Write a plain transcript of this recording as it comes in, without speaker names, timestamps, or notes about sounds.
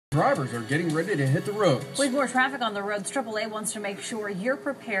Drivers are getting ready to hit the roads. With more traffic on the roads, AAA wants to make sure you're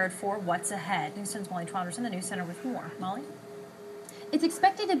prepared for what's ahead. News 10's Molly Trotter in the News Center with more. Molly? It's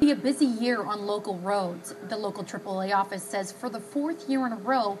expected to be a busy year on local roads. The local AAA office says for the fourth year in a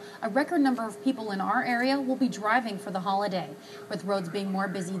row, a record number of people in our area will be driving for the holiday. With roads being more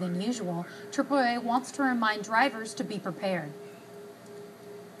busy than usual, AAA wants to remind drivers to be prepared.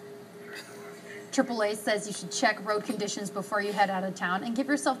 AAA says you should check road conditions before you head out of town and give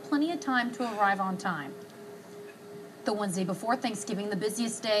yourself plenty of time to arrive on time. The Wednesday before Thanksgiving,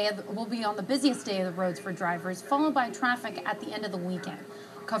 will be on the busiest day of the roads for drivers, followed by traffic at the end of the weekend.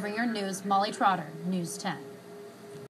 Covering your news, Molly Trotter, News 10.